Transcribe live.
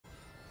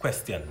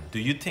Question: do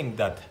you think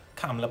that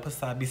Kamla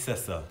Persad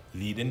Bissessar,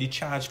 leading the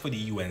charge for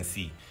the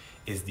UNC,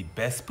 is the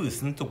best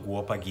person to go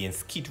up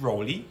against Keith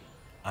Rowley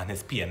and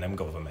his PNM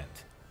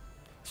government?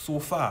 So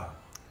far,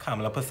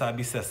 Kamla Persad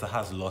Bissessar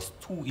has lost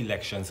 2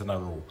 elections in a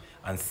row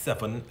and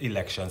 7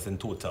 elections in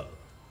total.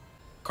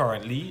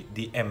 Currently,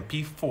 the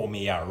MP for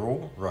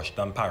Mayaro,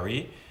 Rushdan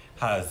Parry,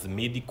 has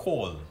made the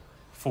call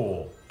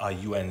for a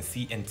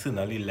UNC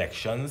internal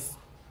elections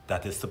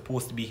that is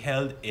supposed to be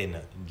held in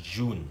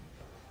June.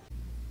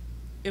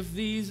 If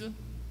these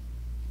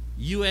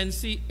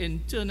UNC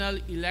internal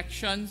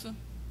elections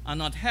are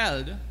not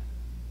held,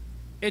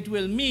 it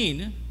will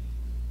mean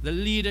the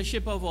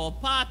leadership of our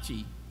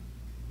party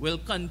will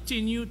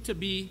continue to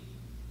be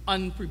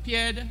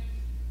unprepared,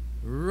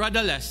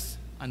 rudderless,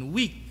 and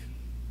weak.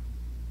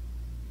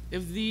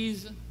 If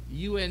these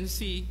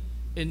UNC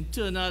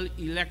internal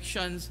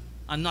elections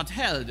are not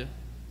held,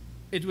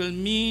 it will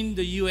mean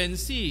the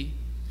UNC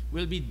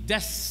will be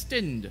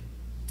destined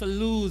to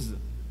lose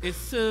a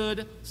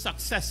 3rd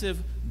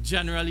successive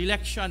general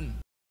election.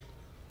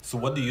 So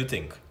what do you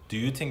think? Do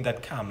you think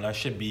that Kamla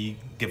should be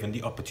given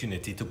the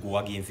opportunity to go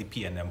against the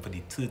PNM for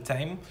the 3rd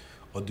time,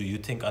 or do you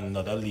think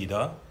another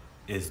leader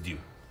is due?